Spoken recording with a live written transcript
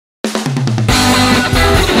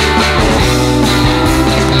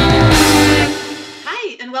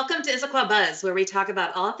Issaquah Buzz, where we talk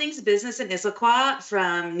about all things business in Issaquah,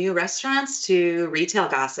 from new restaurants to retail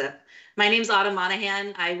gossip. My name's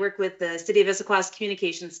Monahan. I work with the City of Issaquah's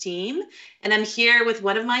communications team, and I'm here with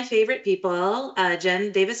one of my favorite people,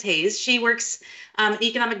 Jen Davis-Hayes. She works in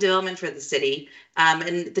economic development for the city,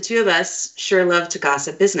 and the two of us sure love to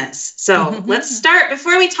gossip business. So let's start.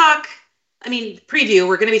 Before we talk, preview,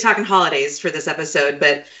 we're going to be talking holidays for this episode,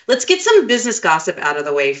 but let's get some business gossip out of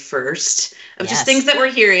the way first of just things that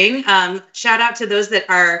we're hearing. Shout out to those that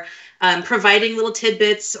are providing little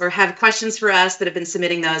tidbits or have questions for us that have been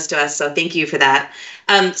submitting those to us. So thank you for that.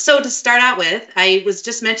 So to start out with, I was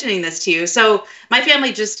just mentioning this to you. So my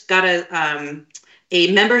family just got a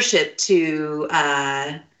membership to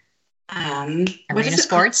Arena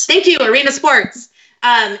Sports. Thank you, Arena Sports.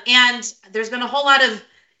 And there's been a whole lot of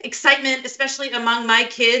excitement, especially among my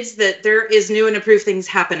kids, that there is new and improved things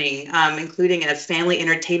happening, including a family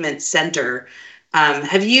entertainment center.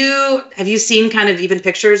 Have you seen kind of even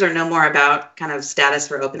pictures or know more about kind of status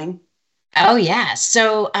for opening? Oh yeah.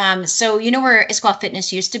 So you know where Issaquah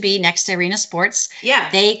Fitness used to be next to Arena Sports? Yeah.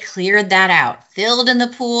 They cleared that out, filled in the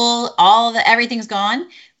pool, everything's gone.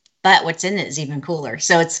 But what's in it is even cooler.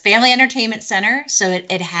 So it's Family Entertainment Center. So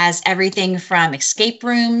it has everything from escape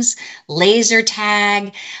rooms, laser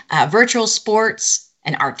tag, virtual sports,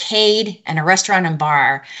 an arcade, and a restaurant and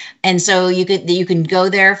bar. And so you can go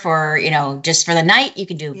there for, just for the night. You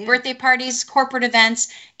can do birthday parties, corporate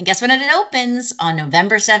events. And guess when it opens? On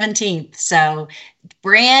November 17th. So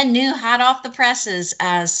brand new, hot off the presses.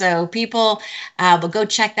 So people will go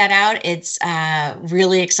check that out. It's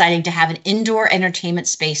really exciting to have an indoor entertainment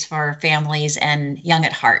space for families and young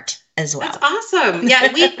at heart as well. That's awesome.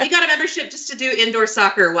 Yeah, we got a membership just to do indoor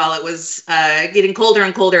soccer while it was getting colder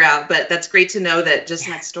and colder out. But that's great to know that just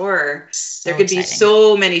next door, there could be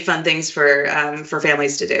so many fun things for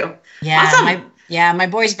families to do. Yeah, awesome. My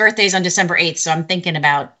boy's birthday is on December 8th, so I'm thinking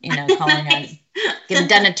about calling on, getting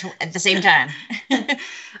done at the same time.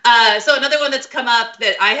 So another one that's come up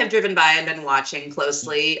that I have driven by and been watching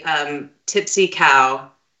closely, Tipsy Cow.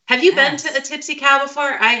 Have you been to a Tipsy Cow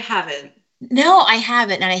before? I haven't. No, I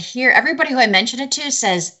haven't. And I hear everybody who I mention it to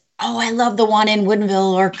says, oh, I love the one in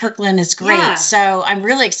Woodinville or Kirkland. It's great. Yeah. So I'm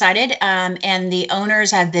really excited. And the owners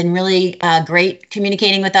have been really great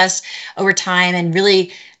communicating with us over time, and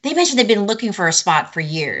really, they mentioned they've been looking for a spot for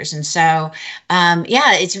years. And so,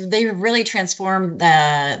 they really transformed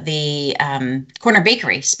the corner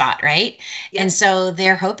bakery spot, right? Yes. And so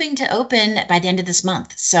they're hoping to open by the end of this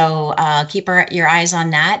month. So keep your eyes on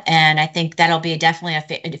that. And I think that'll be definitely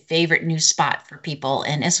a favorite new spot for people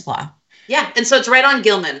in Issaquah. Yeah, and so it's right on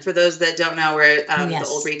Gilman, for those that don't know where the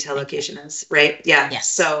old retail location is, right? Yeah. Yes.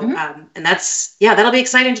 So, and that'll be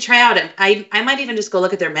exciting to try out. And I might even just go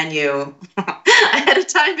look at their menu ahead of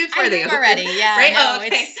time before they open. Already, yeah. Right? No,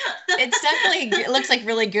 okay. It's definitely, it looks like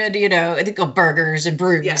really good, I think burgers and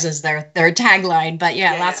brews is their tagline, but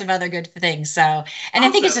lots of other good things. So, and awesome. I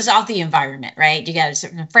think it's just all the environment, right? You got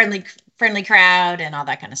a friendly crowd and all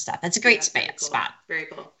that kind of stuff. That's a great spot. Very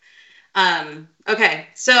cool. Okay,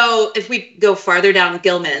 so if we go farther down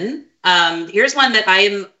Gilman, here's one that I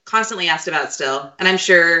am constantly asked about still, and I'm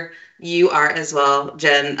sure you are as well,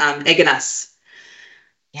 Jen, Egg and Us.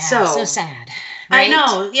 Yeah, so sad. Right? I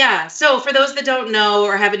know, yeah. So for those that don't know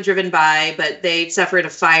or haven't driven by, but they suffered a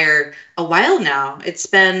fire a while now. It's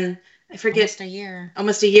been, I forget. Almost a year.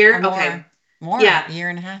 Almost a year? Okay. More, a year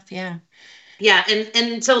and a half, yeah. Yeah,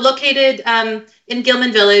 and so located in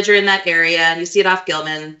Gilman Village or in that area, and you see it off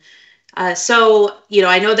Gilman. So,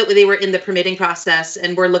 I know that they were in the permitting process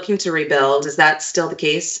and we're looking to rebuild. Is that still the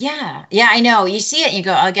case? Yeah, I know. You see it and you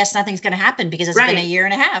go, I guess nothing's going to happen because it's been a year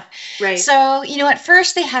and a half. Right. So, at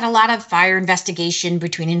first they had a lot of fire investigation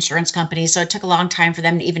between insurance companies. So it took a long time for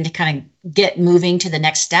them to kind of get moving to the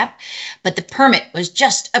next step. But the permit was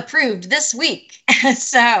just approved this week.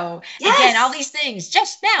 So again, all these things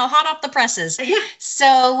just now, hot off the presses. Yeah.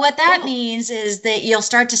 So what that means is that you'll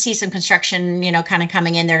start to see some construction, kind of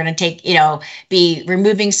coming in. They're going to take, be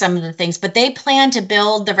removing some of the things, but they plan to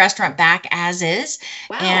build the restaurant back as is.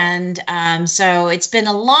 Wow. And so it's been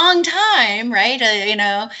a long time, right?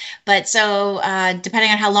 But so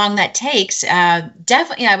depending on how long that takes,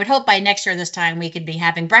 definitely, I would hope by next year this time we could be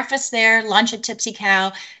having breakfast there, lunch at Tipsy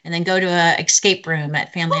Cow, and then go to a escape room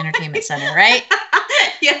at Family Entertainment Center, right?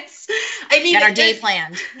 Yes. Got our day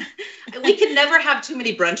planned. We can never have too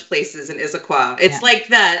many brunch places in Issaquah. It's like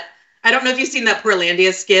that. I don't know if you've seen that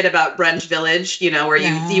Portlandia skit about Brunch Village, where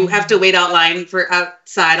you have to wait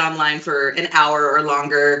outside online for an hour or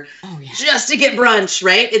longer just to get brunch,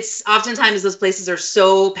 right? It's oftentimes those places are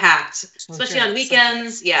so packed, especially on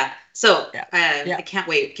weekends. Yeah. So I can't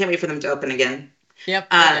wait. Can't wait for them to open again. Yep.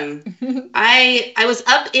 I was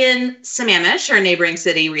up in Sammamish, our neighboring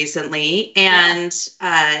city, recently, and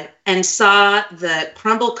saw the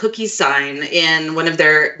crumble cookie sign in one of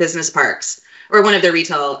their business parks or one of their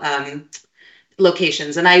retail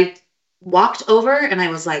locations. And I walked over and I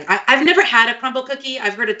was like, I've never had a crumble cookie.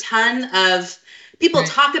 I've heard a ton of people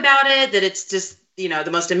talk about it, that it's just, the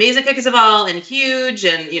most amazing cookies of all and huge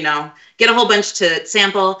and, get a whole bunch to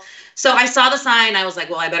sample. So I saw the sign. I was like,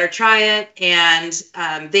 well, I better try it. And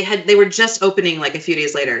they were just opening like a few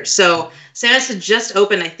days later. So Sam's had just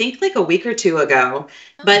opened, I think like a week or two ago.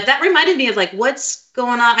 But that reminded me of like, what's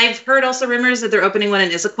going on? I've heard also rumors that they're opening one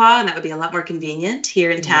in Issaquah, and that would be a lot more convenient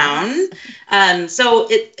here in town. So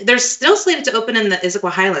they're still slated to open in the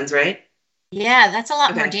Issaquah Highlands, right? Yeah, that's a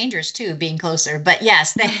lot more dangerous too, being closer. But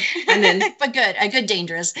yes, but a good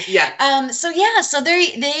dangerous. Yeah. So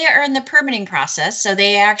they are in the permitting process. So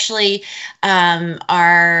they actually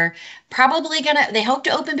are probably they hope to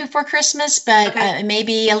open before Christmas, but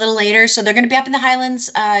maybe a little later. So they're gonna be up in the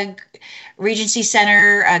Highlands Regency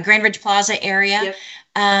Center, Grand Ridge Plaza area. Yep.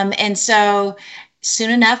 And so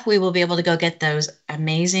soon enough, we will be able to go get those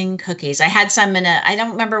amazing cookies. I had some I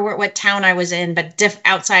don't remember what town I was in, but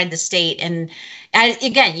outside the state. And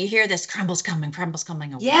again, you hear this crumbles coming.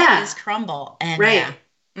 Yeah. What is crumble? And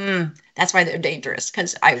that's why they're dangerous,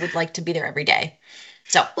 because I would like to be there every day.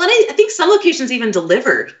 So, well, I think some locations even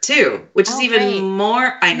deliver too, which is even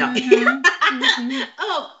more. I know. Mm-hmm.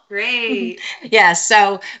 Oh, great. Yeah.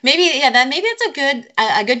 So maybe it's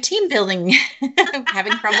a good team building,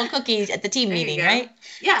 having crumble cookies at the team meeting, right?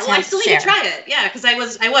 Yeah. Well, I still need to try it. Yeah, because I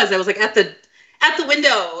was like at the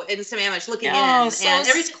window in Sammamish looking in, and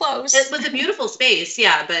everything's close. It was a beautiful space.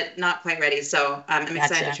 Yeah, but not quite ready. So I'm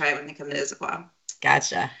excited to try it when they come to Issaquah.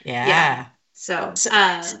 Gotcha. Yeah. So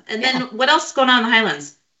and then what else is going on in the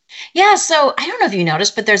Highlands? Yeah, so I don't know if you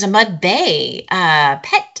noticed, but there's a Mud Bay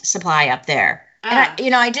pet supply up there.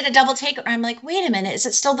 And I did a double take. I'm like, wait a minute,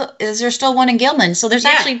 is there still one in Gilman? So there's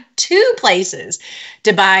actually two places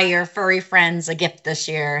to buy your furry friends a gift this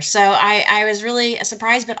year. So I was really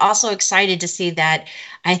surprised, but also excited to see that.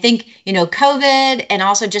 I think, COVID and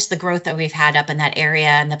also just the growth that we've had up in that area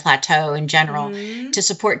and the plateau in general, to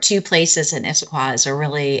support two places in Issaquah is a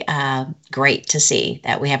really great to see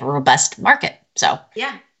that we have a robust market. So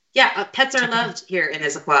yeah, pets are loved here in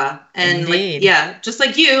Issaquah, and Indeed. Just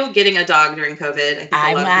like you getting a dog during COVID.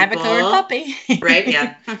 I think I have a current puppy, right?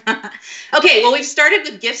 Yeah. Okay, well, we've started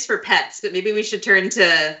with gifts for pets, but maybe we should turn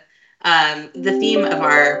to the theme of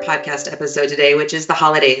our podcast episode today, which is the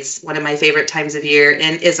holidays, one of my favorite times of year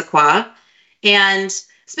in Issaquah. And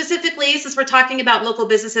specifically, since we're talking about local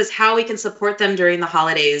businesses, how we can support them during the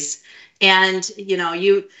holidays. And,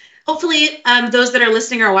 hopefully those that are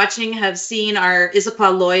listening or watching have seen our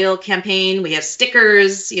Issaquah Loyal campaign. We have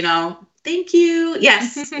stickers, thank you.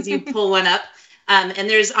 Yes, as you pull one up. And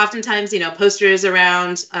there's oftentimes, posters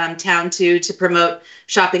around town too, to promote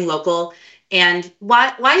shopping local. And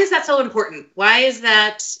why is that so important? Why is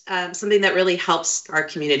that something that really helps our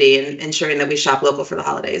community in ensuring that we shop local for the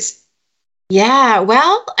holidays? Yeah,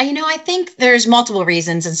 well, I think there's multiple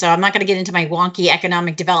reasons. And so I'm not going to get into my wonky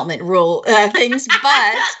economic development rule things,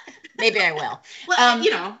 but maybe I will.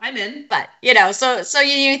 Well, I'm in. But, so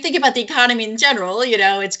you think about the economy in general,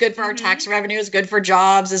 it's good for our tax revenue, it's good for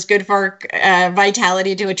jobs, it's good for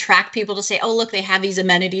vitality to attract people to say, oh, look, they have these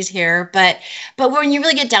amenities here. But when you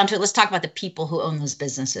really get down to it, let's talk about the people who own those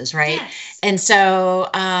businesses, right? Yes. And so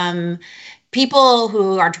people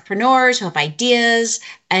who are entrepreneurs, who have ideas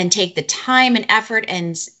and take the time and effort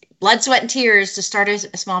and blood, sweat, and tears to start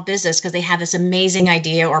a small business because they have this amazing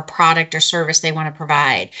idea or product or service they want to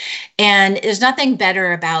provide. And there's nothing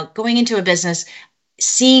better about going into a business,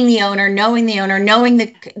 seeing the owner, knowing the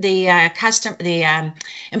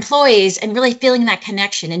employees, and really feeling that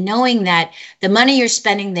connection and knowing that the money you're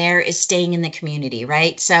spending there is staying in the community,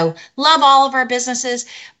 right? So love all of our businesses,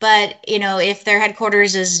 but if their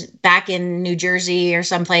headquarters is back in New Jersey or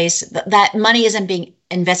someplace, that money isn't being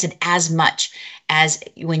invested as much as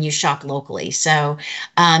when you shop locally. So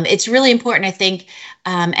it's really important, I think,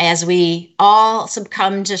 as we all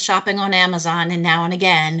succumb to shopping on Amazon and now and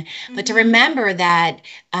again, but to remember that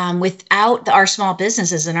without our small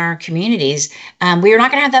businesses in our communities, we are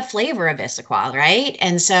not going to have that flavor of Issaquah, right?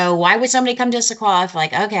 And so why would somebody come to Issaquah if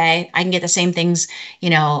okay, I can get the same things,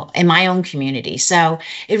 in my own community? So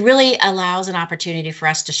it really allows an opportunity for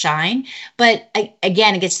us to shine. But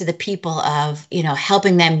again, it gets to the people of,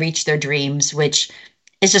 helping them reach their dreams, which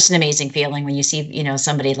is just an amazing feeling when you see,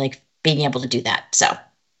 somebody like being able to do that. So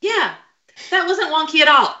yeah, that wasn't wonky at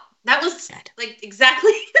all. That was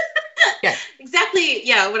exactly exactly,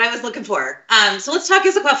 yeah, what I was looking for. So let's talk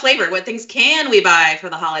Issaquah flavor. What things can we buy for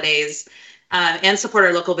the holidays and support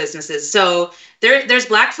our local businesses? So there's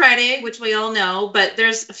Black Friday, which we all know, but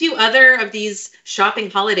there's a few other of these shopping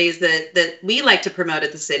holidays that we like to promote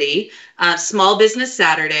at the city. Small Business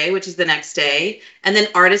Saturday, which is the next day, and then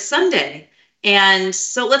Artist Sunday. And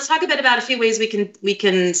so let's talk a bit about a few ways we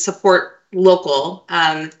can support local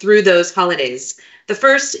through those holidays. The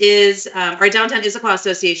first is our Downtown Issaquah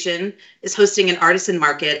Association is hosting an artisan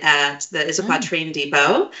market at the Issaquah Train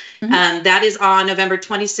Depot. That is on November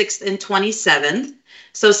 26th and 27th.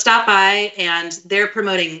 So stop by, and they're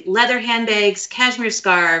promoting leather handbags, cashmere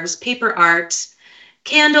scarves, paper art,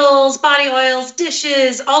 candles, body oils,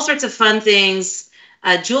 dishes, all sorts of fun things,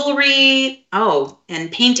 jewelry,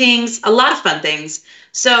 and paintings, a lot of fun things.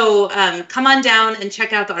 So come on down and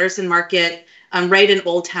check out the artisan market right in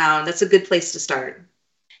Old Town. That's a good place to start.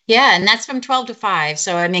 Yeah, and that's from 12 to 5.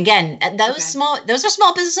 So I mean, again, those are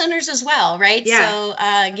small business owners as well, right? Yeah.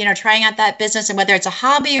 So trying out that business, and whether it's a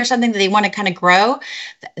hobby or something that they want to kind of grow,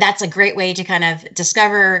 that's a great way to kind of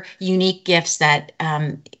discover unique gifts that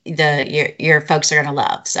your folks are going to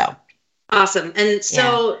love. So awesome. And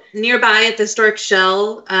so nearby at the Historic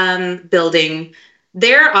Shell building,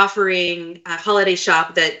 they're offering a holiday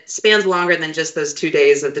shop that spans longer than just those 2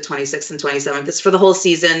 days of the 26th and 27th. It's for the whole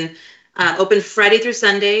season. Open Friday through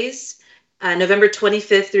Sundays, November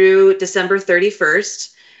 25th through December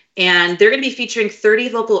 31st. And they're going to be featuring 30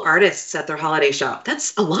 local artists at their holiday shop.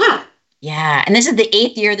 That's a lot. Yeah. And this is the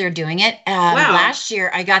 8th year they're doing it. Wow. Last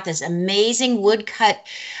year, I got this amazing woodcut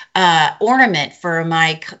ornament for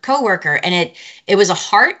my coworker. And it was a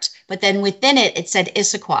heart, but then within it, it said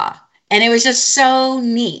Issaquah. And it was just so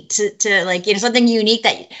neat to like, something unique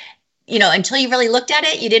that, until you really looked at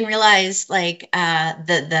it, you didn't realize like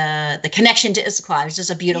the connection to Issaquah. It was just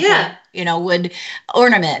a beautiful, wood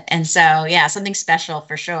ornament. And so, something special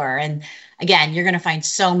for sure. And again, you're going to find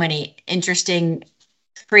so many interesting,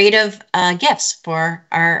 creative gifts for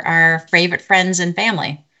our favorite friends and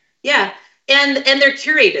family. Yeah. And they're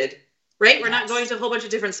curated, right? We're not going to a whole bunch of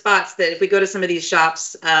different spots that if we go to some of these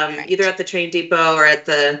shops, either at the train depot or at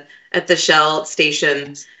the Shell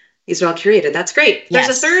station, these are all curated. That's great. There's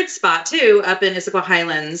a third spot too up in Issaquah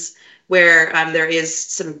Highlands where there is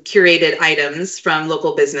some curated items from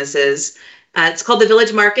local businesses. It's called the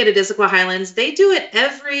Village Market at Issaquah Highlands. They do it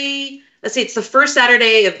it's the first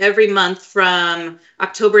Saturday of every month from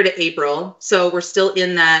October to April. So we're still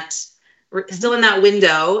in that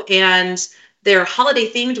window. And their holiday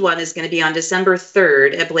themed one is going to be on December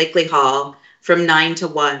 3rd at Blakely Hall from 9 to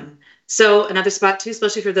 1. So another spot too,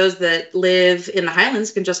 especially for those that live in the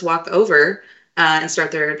Highlands, can just walk over and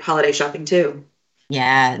start their holiday shopping too.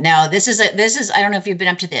 Yeah, no, this is I don't know if you've been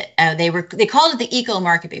up to they called it the eco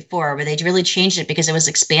market before, but they really changed it because it was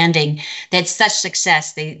expanding. They had such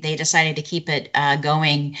success, they decided to keep it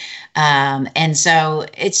going. And so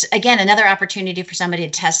it's, again, another opportunity for somebody to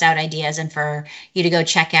test out ideas and for you to go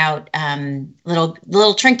check out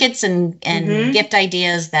little trinkets and gift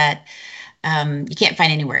ideas that you can't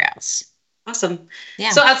find anywhere else. Awesome.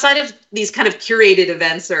 Yeah. So outside of these kind of curated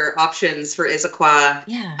events or options for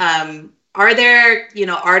Issaquah, are there,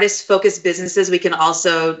 artist-focused businesses we can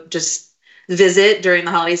also just visit during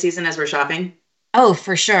the holiday season as we're shopping? Oh,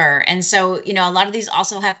 for sure. And so, a lot of these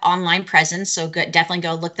also have online presence. So definitely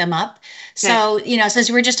go look them up. Okay. So, since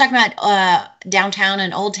we were just talking about downtown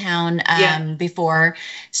and Old Town before,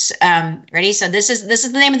 ready? So this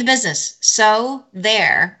is the name of the business. So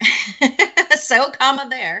there,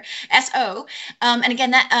 there, S-O. And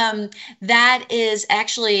again, that is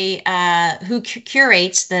actually who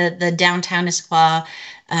curates the Downtown Issaquah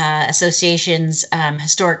Association's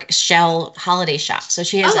historic Shell holiday shop. So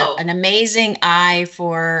she has an amazing eye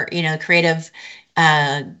for, creative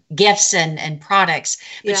gifts and products,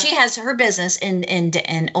 but she has her business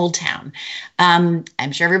in Old Town.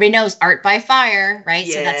 I'm sure everybody knows Art by Fire, right?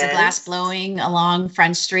 Yes. So that's a glass blowing along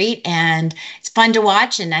Front Street, and it's fun to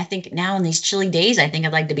watch. And I think now in these chilly days, I think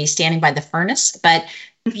I'd like to be standing by the furnace, but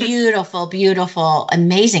beautiful, beautiful,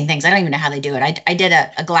 amazing things. I don't even know how they do it. I did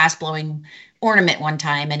a glass blowing ornament one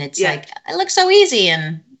time, and it's like, it looks so easy,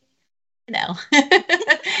 and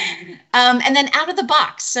and then out of the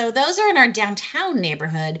box. So those are in our downtown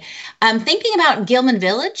neighborhood. I'm thinking about Gilman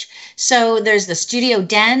Village. So there's the Studio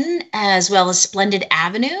Den as well as Splendid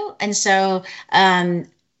Avenue. And so, and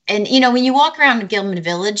when you walk around Gilman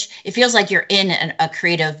Village, it feels like you're in a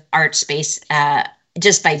creative art space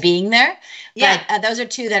just by being there. Yeah. But those are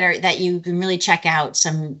two that you can really check out,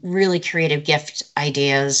 some really creative gift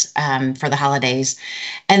ideas for the holidays.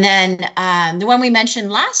 And then the one we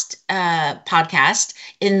mentioned last podcast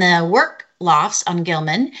in the lofts on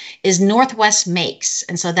Gilman is Northwest Makes.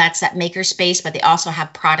 And so that's that maker space, but they also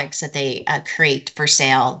have products that they create for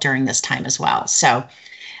sale during this time as well. So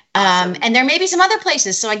Awesome. and there may be some other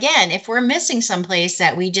places. So again, if we're missing some place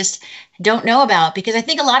that we just don't know about, because I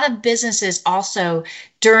think a lot of businesses also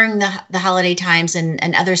during the holiday times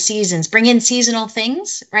and other seasons bring in seasonal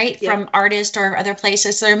things, right? Yeah. From artists or other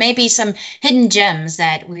places. So there may be some hidden gems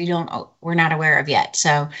that we're not aware of yet.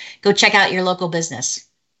 So go check out your local business.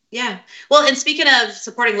 Yeah. Well, and speaking of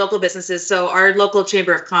supporting local businesses, so our local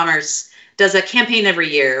Chamber of Commerce does a campaign every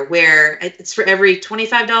year where it's for every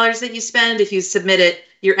 $25 that you spend. If you submit it,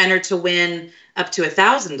 you're entered to win up to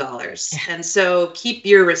 $1,000. And so keep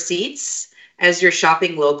your receipts as you're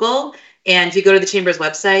shopping local. And if you go to the Chamber's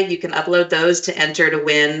website, you can upload those to enter to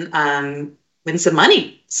win some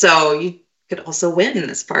money. So you could also win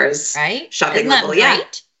as far as shopping local. Yeah.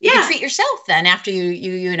 You can treat yourself then after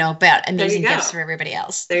you know about amazing gifts for everybody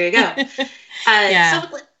else. There you go. So,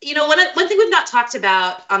 one thing we've not talked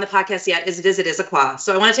about on the podcast yet is Visit Issaquah.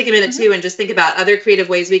 So I want to take a minute too and just think about other creative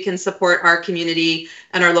ways we can support our community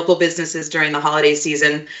and our local businesses during the holiday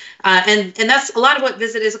season. And that's a lot of what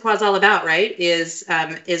Visit Issaquah is all about, right? Is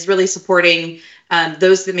really supporting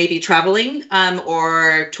those that may be traveling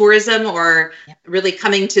or tourism or really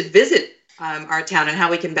coming to visit our town and how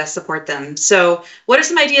we can best support them. So what are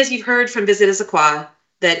some ideas you've heard from Visit Issaquah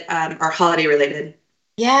that are holiday related?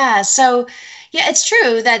 Yeah. So, it's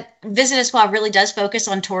true that Visit Issaquah really does focus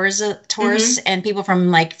on tourists and people from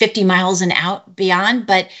like 50 miles and out beyond.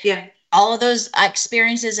 But all of those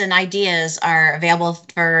experiences and ideas are available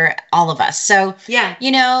for all of us. So,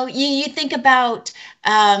 you think about,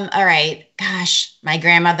 all right, gosh, my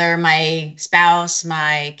grandmother, my spouse,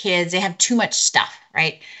 my kids, they have too much stuff,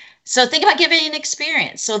 right? So think about giving an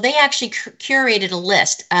experience. So they actually curated a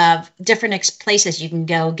list of different places you can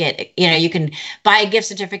go get, you can buy a gift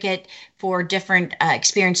certificate for different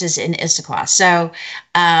experiences in Issaquah. So,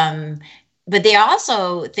 but they're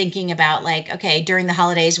also thinking about like, okay, during the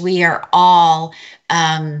holidays, we are all,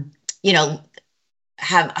 have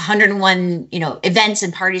 101, events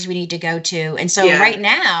and parties we need to go to. And so right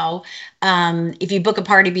now, if you book a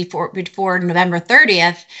party before November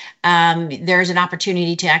 30th, there's an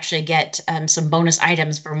opportunity to actually get some bonus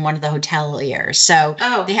items from one of the hoteliers. So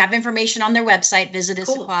they have information on their website,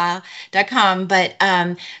 visitissaqua.com. But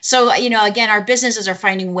again, our businesses are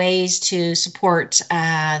finding ways to support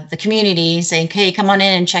the community, saying, hey, come on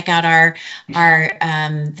in and check out our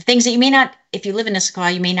things that you may not, if you live in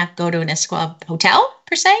Issaquah, you may not go to an Issaquah hotel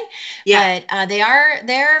per se, but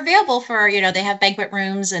they're available for, they have banquet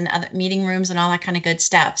rooms and other meeting rooms and all that kind of good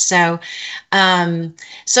stuff. So,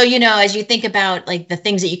 as you think about like the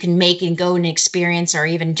things that you can make and go and experience, or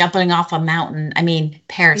even jumping off a mountain,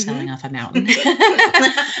 parasailing off a mountain.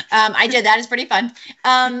 I did that. It's pretty fun.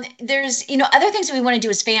 There's, other things that we want to do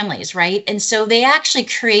as families, right? And so they actually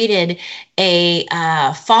created a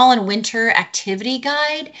fall and winter activity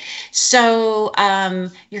guide. So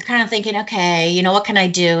you're kind of thinking, okay, what can I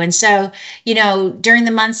do? And so, during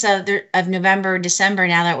the months of November, December,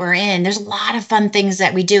 now that we're in, there's a lot of fun things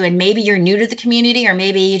that we do. And maybe you're new to the community, or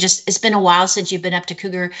maybe it's been a while since you've been up to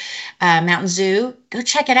Cougar Mountain Zoo. Go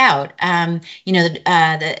check it out. The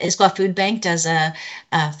Issaquah Food Bank does a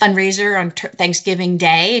fundraiser on Thanksgiving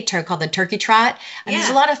Day called the Turkey Trot. And there's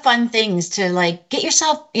a lot of fun things to like get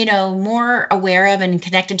yourself, more aware of and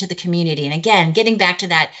connected to the community. And again, getting back to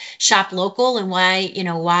that shop local and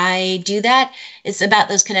why do that? It's about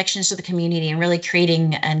those connections to the community and really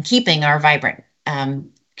creating and keeping our vibrant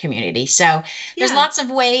community. So there's lots of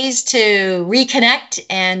ways to reconnect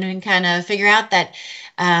and kind of figure out that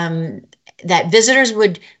that visitors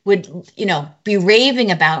would be raving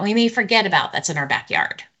about. We may forget about that's in our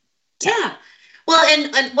backyard. So. Yeah. Well,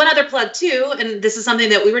 and one other plug too, and this is something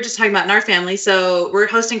that we were just talking about in our family. So we're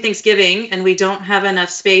hosting Thanksgiving and we don't have enough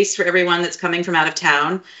space for everyone that's coming from out of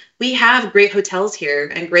town. We have great hotels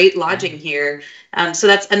here and great lodging here. So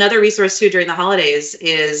that's another resource too during the holidays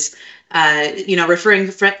is, referring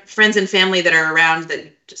friends and family that are around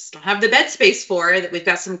that just don't have the bed space for, that we've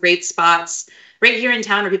got some great spots right here in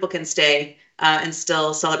town where people can stay and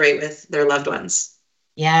still celebrate with their loved ones.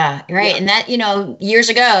 Yeah, right. Yeah. And that, years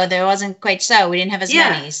ago, there wasn't quite so. We didn't have as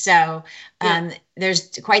many. So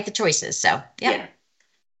there's quite the choices. So, yeah.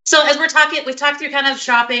 So as we've talked through kind of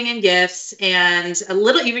shopping and gifts and a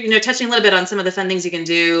little, touching a little bit on some of the fun things you can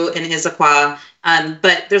do in Issaquah.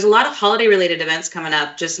 But there's a lot of holiday related events coming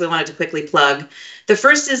up. Just we wanted to quickly plug. The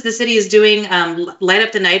first is the city is doing Light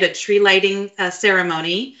Up the Night, a tree lighting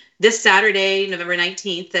ceremony this Saturday, November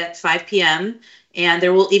 19th at 5 p.m. And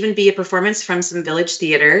there will even be a performance from some Village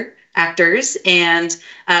Theater actors. And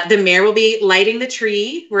the mayor will be lighting the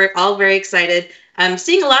tree. We're all very excited. I'm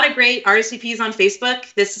seeing a lot of great RSVPs on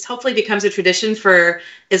Facebook. This hopefully becomes a tradition for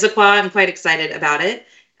Issaquah. I'm quite excited about it.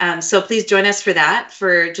 So please join us for that,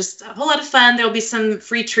 for just a whole lot of fun. There'll be some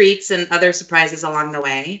free treats and other surprises along the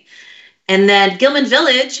way. And then Gilman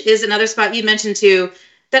Village is another spot you mentioned too,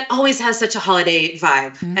 that always has such a holiday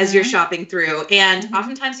vibe as you're shopping through. And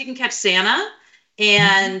oftentimes you can catch Santa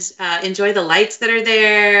and enjoy the lights that are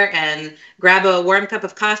there and grab a warm cup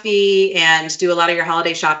of coffee and do a lot of your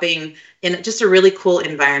holiday shopping in just a really cool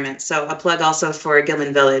environment. So a plug also for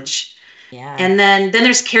Gilman Village. Yeah. And then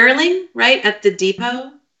there's caroling, right, at the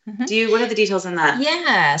depot. What are the details on that?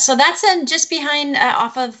 Yeah, so that's just behind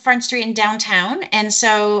off of Front Street in downtown. And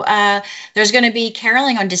so there's going to be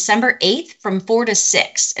caroling on December 8th from 4 to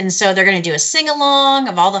 6. And so they're going to do a sing-along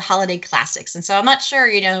of all the holiday classics. And so I'm not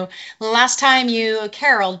sure, the last time you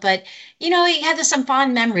caroled, but you had some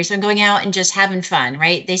fond memories when going out and just having fun,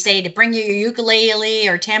 right? They say to bring your ukulele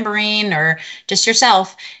or tambourine or just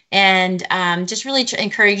yourself, and just really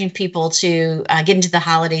encouraging people to get into the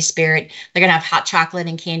holiday spirit. They're going to have hot chocolate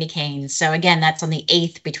and candy canes. So again, that's on the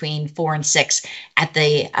 8th between 4 and 6 at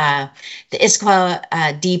the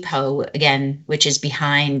Issaquah Depot, again, which is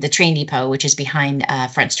behind the train depot, which is behind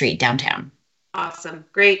Front Street downtown. Awesome.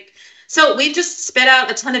 Great. So we've just spit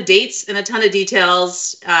out a ton of dates and a ton of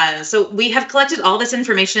details. So we have collected all this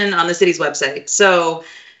information on the city's website. So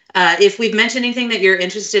if we've mentioned anything that you're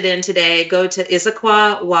interested in today, go to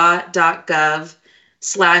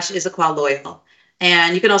issaquah.gov/Issaquah Loyal.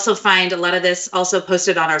 And you can also find a lot of this also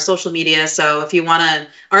posted on our social media. So if you want to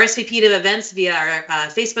RSVP to events via our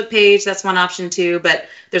Facebook page, that's one option too. But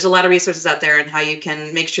there's a lot of resources out there on how you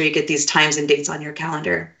can make sure you get these times and dates on your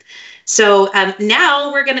calendar. So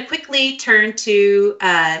now we're going to quickly turn to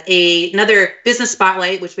another business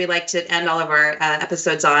spotlight, which we like to end all of our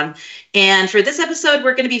episodes on. And for this episode,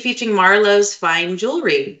 we're going to be featuring Marlowe's Fine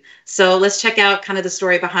Jewelry. So let's check out kind of the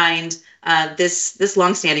story behind this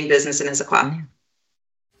longstanding business in Issaquah.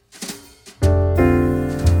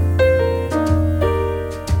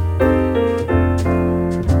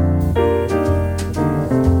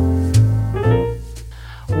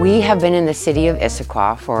 We have been in the city of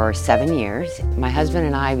Issaquah for 7 years. My husband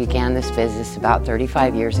and I began this business about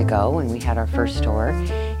 35 years ago when we had our first store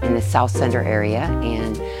in the South Center area,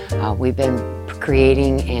 and we've been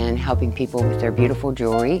creating and helping people with their beautiful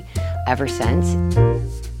jewelry ever since.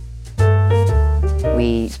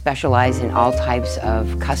 We specialize in all types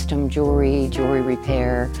of custom jewelry, jewelry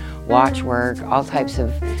repair, watch work, all types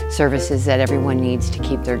of services that everyone needs to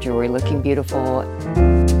keep their jewelry looking beautiful.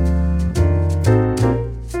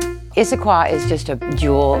 Issaquah is just a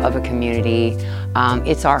jewel of a community.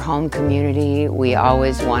 It's our home community. We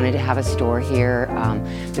always wanted to have a store here.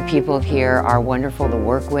 The people here are wonderful to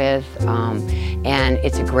work with, and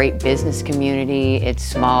it's a great business community. It's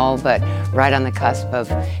small, but right on the cusp of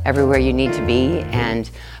everywhere you need to be. And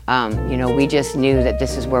we just knew that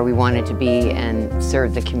this is where we wanted to be and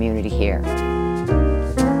serve the community here.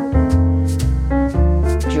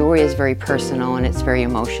 Jewelry is very personal and it's very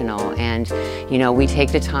emotional, and we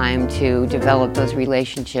take the time to develop those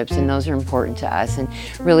relationships, and those are important to us, and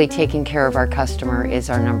really taking care of our customer is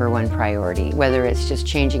our #1 priority. Whether it's just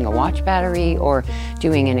changing a watch battery or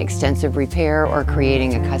doing an extensive repair or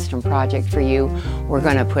creating a custom project for you, we're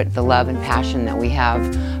going to put the love and passion that we have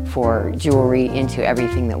for jewelry into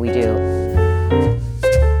everything that we do.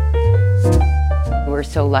 We're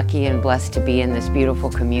so lucky and blessed to be in this beautiful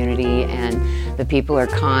community, and the people are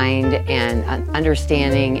kind and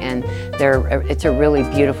understanding, and it's a really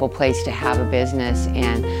beautiful place to have a business,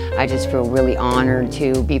 and I just feel really honored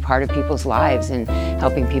to be part of people's lives, and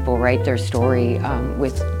helping people write their story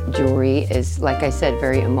with jewelry is, like I said,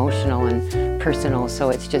 very emotional and personal, so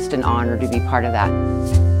it's just an honor to be part of that.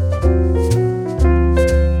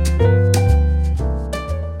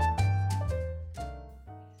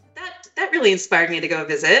 Really inspired me to go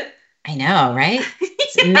visit. I know, right?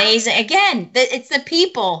 It's amazing. Again, it's the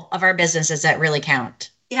people of our businesses that really count.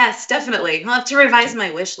 Yes, definitely. I'll have to revise my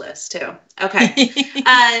wish list too. Okay.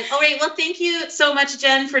 All right. Well, thank you so much,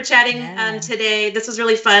 Jen, for chatting today. This was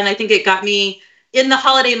really fun. I think it got me in the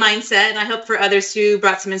holiday mindset, and I hope for others too,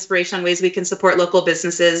 brought some inspiration on ways we can support local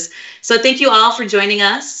businesses. So thank you all for joining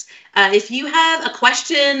us. If you have a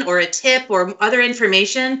question or a tip or other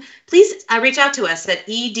information, please reach out to us at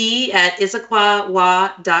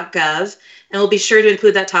ed@issaquahwa.gov, and we'll be sure to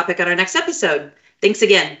include that topic on our next episode. Thanks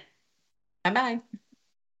again. Bye-bye.